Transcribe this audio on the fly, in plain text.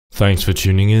Thanks for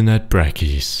tuning in at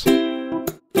Brackeys. Hello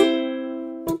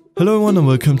everyone and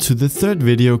welcome to the third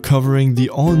video covering the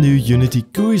all-new Unity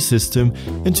GUI system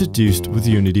introduced with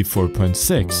Unity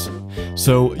 4.6.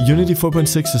 So Unity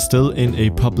 4.6 is still in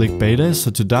a public beta, so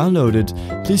to download it,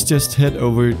 please just head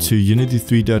over to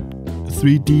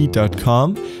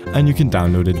unity3d.com and you can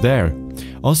download it there.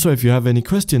 Also, if you have any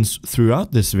questions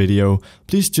throughout this video,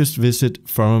 please just visit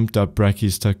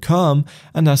forum.brackeys.com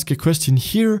and ask a question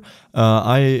here.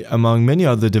 I, among many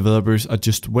other developers, are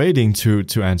just waiting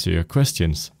to answer your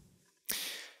questions.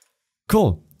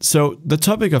 Cool. So the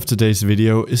topic of today's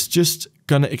video is just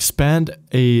gonna expand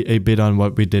a bit on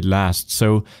what we did last.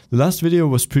 So the last video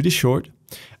was pretty short,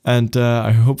 and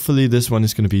hopefully this one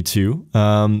is gonna be too.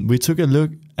 We took a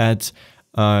look at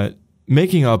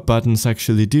making our buttons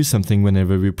actually do something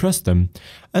whenever we press them.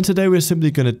 And today we're simply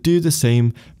going to do the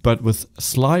same, but with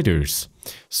sliders.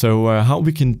 So how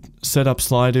we can set up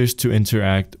sliders to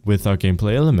interact with our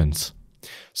gameplay elements.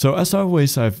 So as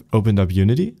always, I've opened up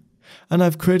Unity and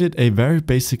I've created a very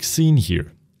basic scene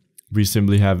here. We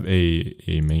simply have a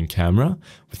main camera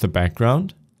with a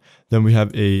background. Then we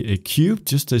have a cube,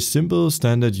 just a simple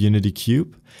standard Unity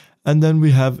cube. And then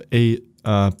we have a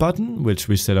button, which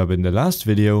we set up in the last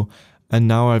video. And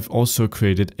now I've also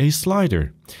created a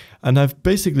slider. And I've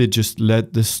basically just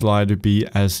let this slider be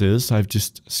as is. I've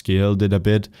just scaled it a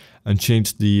bit and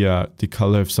changed the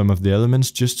color of some of the elements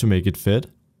just to make it fit.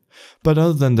 But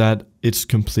other than that, it's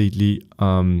completely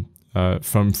from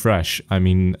fresh. I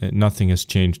mean, nothing has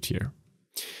changed here.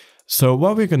 So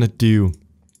what we're gonna do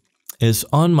is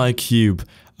on my cube,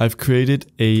 I've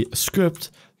created a script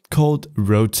called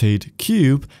rotate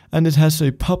cube, and it has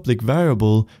a public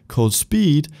variable called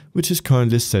speed, which is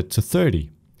currently set to 30.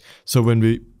 So when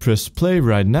we press play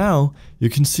right now, you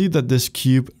can see that this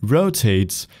cube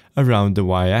rotates around the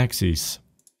y-axis.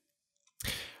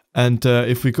 And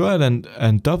if we go ahead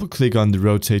and double click on the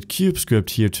rotate cube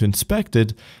script here to inspect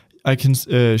it, I can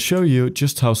show you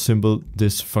just how simple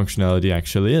this functionality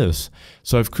actually is.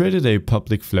 So I've created a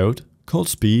public float called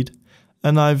speed,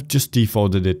 and I've just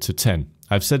defaulted it to 10.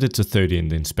 I've set it to 30 in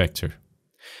the inspector.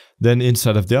 Then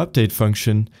inside of the update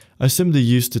function, I simply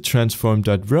use the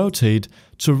transform.rotate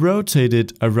to rotate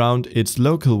it around its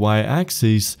local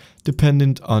y-axis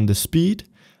dependent on the speed,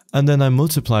 and then I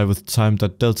multiply with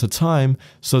time.delta time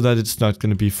so that it's not going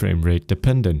to be frame rate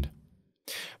dependent.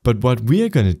 But what we are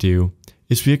going to do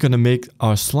is we're going to make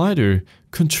our slider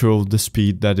control the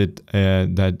speed that it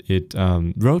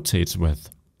rotates with.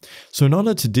 So in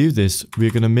order to do this,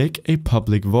 we're going to make a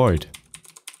public void.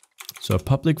 So a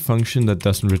public function that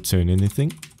doesn't return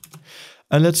anything.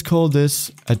 And let's call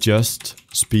this adjust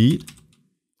speed.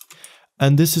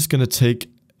 And this is going to take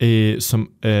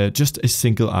just a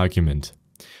single argument.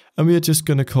 And we are just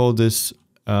going to call this,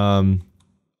 let's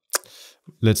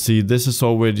see, this is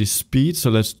already speed. So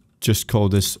let's just call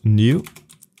this new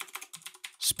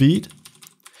speed.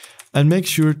 And make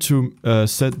sure to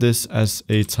set this as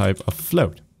a type of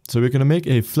float. So we're going to make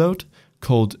a float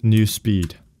called new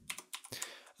speed.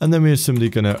 And then we're simply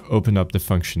going to open up the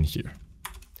function here.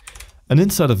 And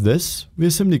inside of this,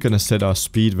 we're simply going to set our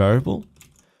speed variable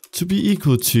to be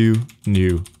equal to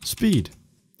new speed.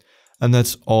 And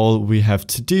that's all we have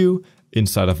to do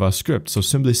inside of our script. So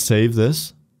simply save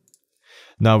this.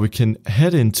 Now we can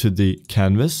head into the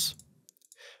canvas.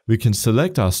 We can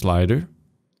select our slider.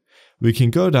 We can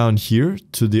go down here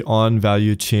to the on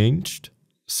value changed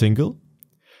single.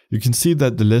 You can see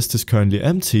that the list is currently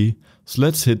empty. So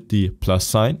let's hit the plus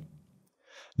sign.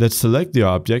 Let's select the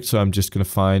object. So I'm just going to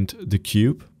find the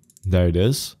cube. There it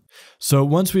is. So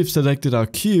once we've selected our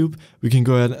cube, we can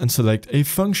go ahead and select a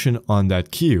function on that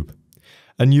cube.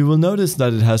 And you will notice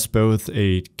that it has both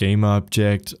a game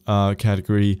object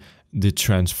category. The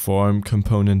transform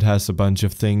component has a bunch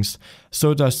of things.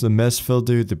 So does the mesh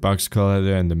filter, the box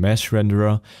color, and the mesh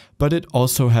renderer. But it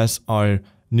also has our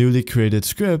newly created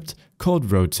script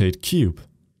called rotate cube.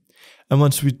 And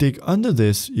once we dig under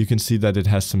this, you can see that it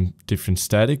has some different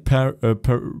static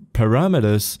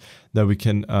parameters that we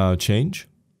can change.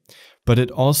 But it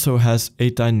also has a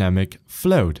dynamic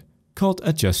float called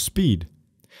adjust speed.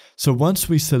 So once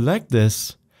we select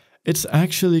this, it's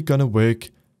actually going to work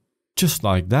just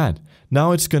like that.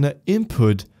 Now it's going to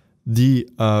input the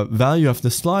value of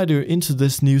the slider into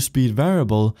this new speed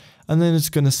variable, and then it's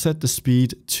going to set the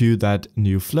speed to that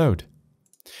new float.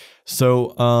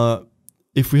 So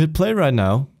if we hit play right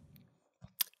now,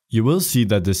 you will see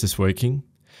that this is working,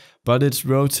 but it's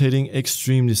rotating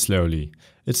extremely slowly.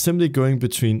 It's simply going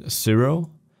between 0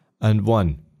 and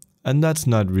 1, and that's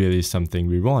not really something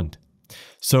we want.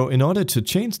 So in order to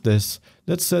change this,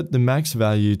 let's set the max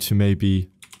value to maybe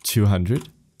 200,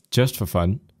 just for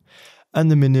fun. and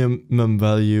the minimum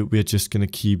value, we're just going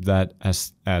to keep that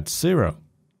as at 0.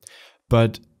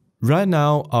 But right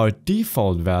now, our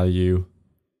default value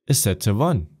is set to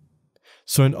 1.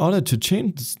 So in order to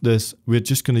change this, we're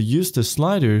just going to use the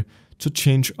slider to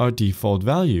change our default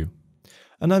value.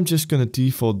 And I'm just going to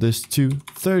default this to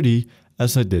 30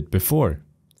 as I did before.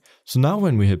 So now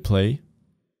when we hit play,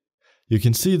 you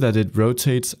can see that it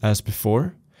rotates as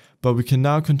before, but we can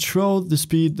now control the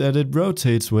speed that it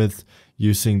rotates with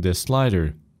using this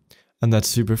slider. And that's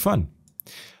super fun.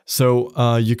 So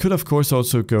you could of course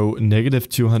also go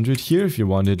 -200 here if you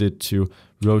wanted it to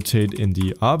rotate in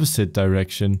the opposite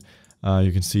direction.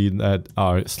 You can see that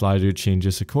our slider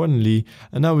changes accordingly,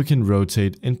 and now we can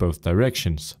rotate in both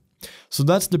directions. So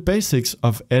that's the basics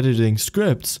of editing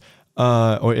scripts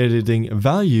or editing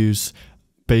values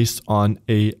based on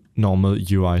a normal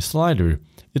UI slider.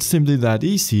 It's simply that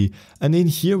easy, and in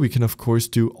here we can of course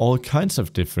do all kinds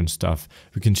of different stuff.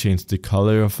 We can change the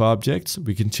color of objects,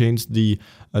 we can change the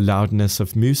loudness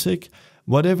of music,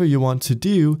 whatever you want to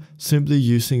do, simply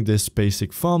using this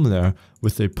basic formula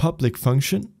with a public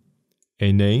function,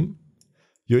 a name,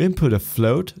 you input a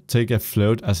float, take a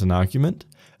float as an argument,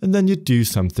 and then you do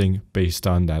something based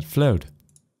on that float.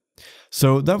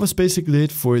 So that was basically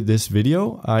it for this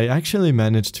video. I actually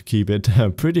managed to keep it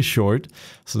pretty short,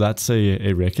 so that's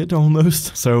a record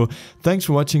almost. So thanks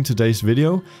for watching today's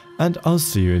video, and I'll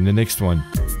see you in the next one.